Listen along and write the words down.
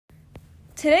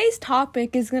Today's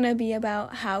topic is going to be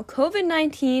about how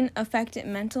COVID-19 affected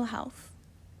mental health.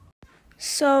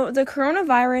 So, the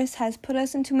coronavirus has put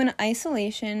us into an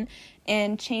isolation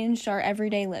and changed our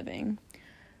everyday living,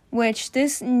 which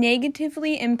this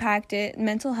negatively impacted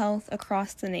mental health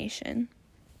across the nation.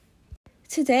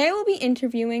 Today I will be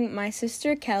interviewing my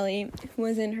sister Kelly, who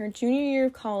was in her junior year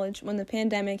of college when the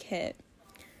pandemic hit.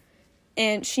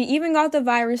 And she even got the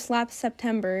virus last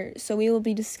September, so we will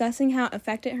be discussing how it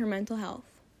affected her mental health.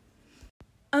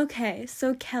 Okay,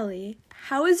 so Kelly,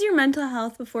 how was your mental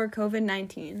health before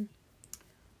COVID-19?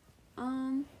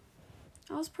 I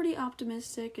was pretty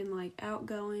optimistic and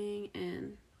outgoing,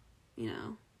 and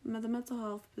the mental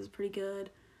health was pretty good.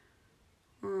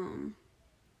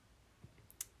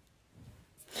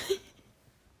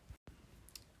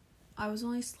 I was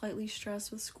only slightly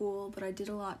stressed with school, but I did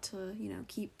a lot to,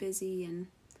 keep busy and,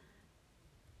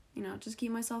 just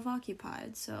keep myself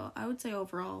occupied. So I would say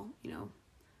overall,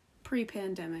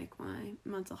 pre-pandemic, my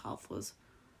mental health was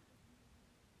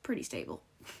pretty stable.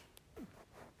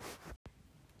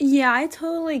 Yeah, I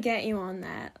totally get you on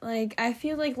that. I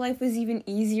feel like life was even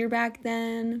easier back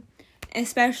then,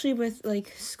 especially with,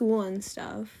 school and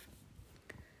stuff.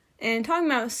 And talking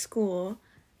about school,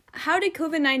 how did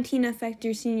COVID-19 affect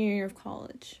your senior year of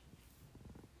college?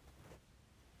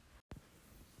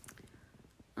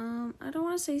 I don't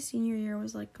want to say senior year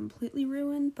was, completely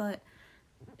ruined, but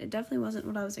it definitely wasn't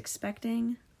what I was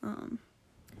expecting.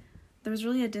 There was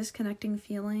really a disconnecting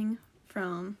feeling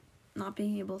from not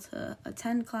being able to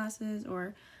attend classes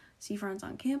or see friends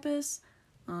on campus.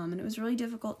 And it was really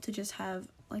difficult to just have,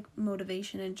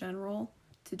 motivation in general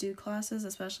to do classes,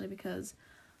 especially because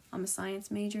I'm a science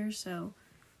major, so,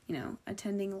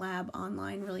 attending lab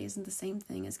online really isn't the same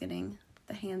thing as getting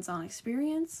the hands-on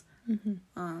experience.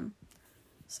 Mm-hmm.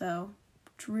 So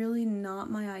it's really not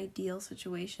my ideal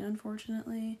situation,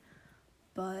 unfortunately,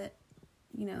 but,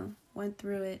 went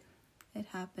through it. It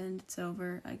happened. It's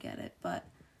over. I get it. But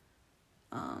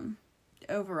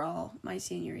overall, my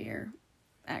senior year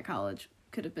at college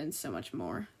could have been so much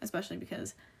more, especially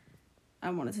because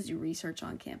I wanted to do research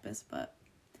on campus, but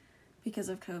because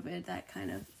of COVID, that kind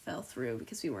of fell through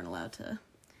because we weren't allowed to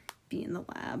be in the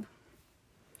lab.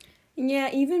 Yeah,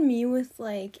 even me with,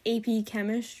 AP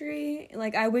chemistry,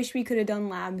 I wish we could have done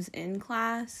labs in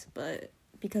class, but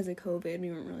because of COVID, we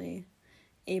weren't really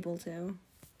able to.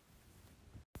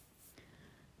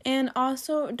 And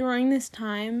also, during this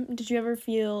time, did you ever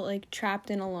feel, trapped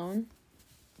and alone?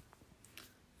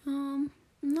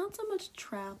 Not so much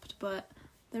trapped, but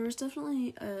there was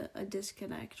definitely a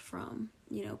disconnect from,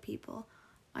 people.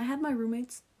 I had my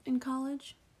roommates in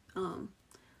college,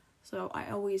 so I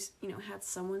always, had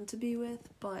someone to be with,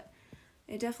 but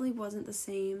it definitely wasn't the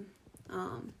same,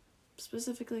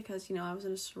 specifically because, I was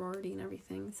in a sorority and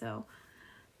everything, so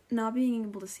not being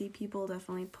able to see people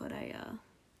definitely put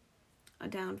a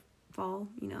downfall,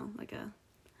 a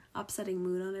upsetting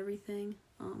mood on everything,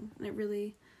 and it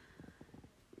really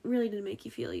did make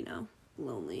you feel,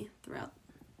 lonely throughout,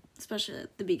 especially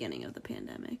at the beginning of the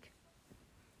pandemic.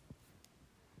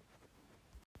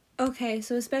 Okay,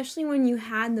 so especially when you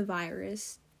had the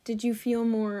virus, did you feel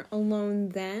more alone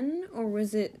then, or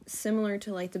was it similar to,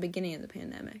 the beginning of the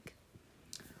pandemic?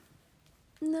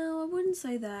 No, I wouldn't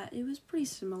say that. It was pretty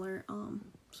similar. Me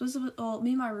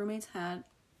and my roommates had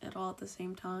it all at the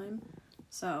same time,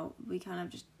 so we kind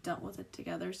of just dealt with it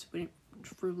together, so we didn't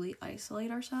truly isolate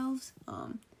ourselves.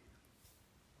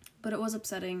 But it was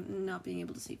upsetting not being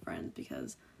able to see friends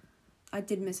because I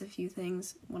did miss a few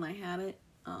things when I had it,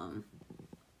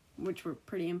 which were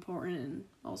pretty important, and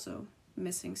also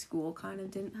missing school kind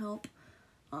of didn't help.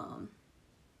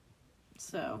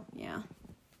 So, yeah.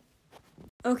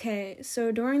 Okay,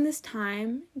 so during this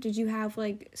time, did you have,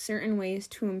 certain ways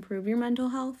to improve your mental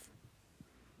health?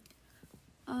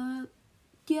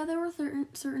 Yeah, there were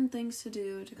certain things to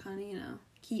do to kind of,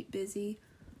 keep busy.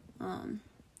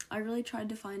 I really tried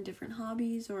to find different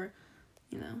hobbies or,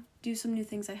 do some new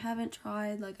things I haven't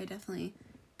tried. I definitely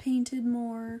painted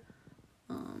more,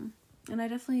 and I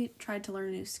definitely tried to learn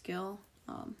a new skill.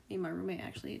 Me and my roommate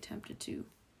actually attempted to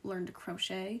learn to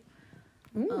crochet.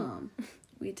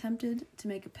 We attempted to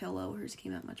make a pillow. Hers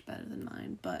came out much better than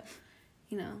mine, but,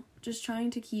 just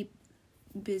trying to keep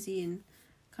busy and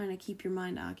kind of keep your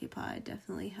mind occupied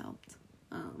definitely helped.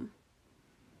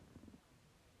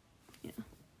 Yeah.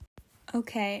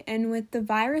 Okay, and with the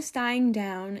virus dying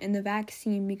down and the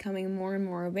vaccine becoming more and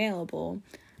more available,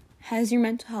 has your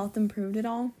mental health improved at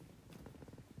all?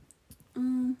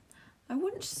 I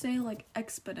wouldn't say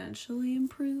exponentially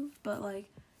improved, but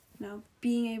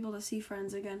being able to see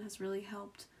friends again has really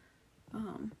helped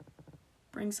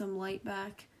bring some light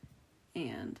back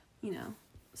and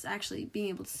actually being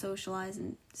able to socialize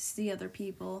and see other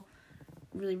people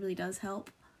really, really does help.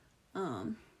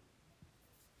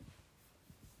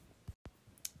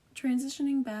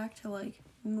 Transitioning back to, like,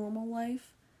 normal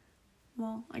life,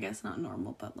 well, I guess not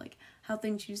normal, but, like, how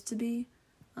things used to be,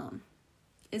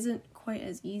 isn't quite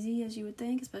as easy as you would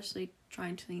think, especially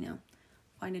trying to,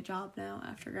 find a job now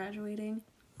after graduating.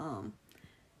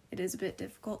 It is a bit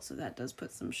difficult, so that does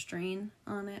put some strain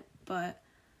on it, but,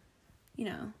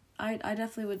 I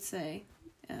definitely would say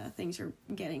things are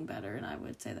getting better, and I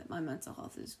would say that my mental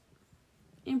health is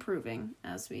improving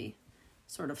as we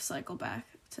sort of cycle back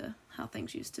to how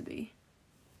things used to be.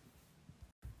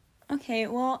 Okay,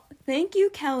 well, thank you,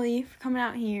 Kelly, for coming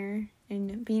out here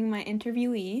and being my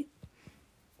interviewee.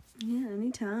 Yeah,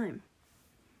 anytime.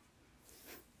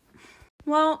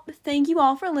 Well, thank you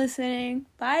all for listening.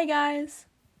 Bye, guys.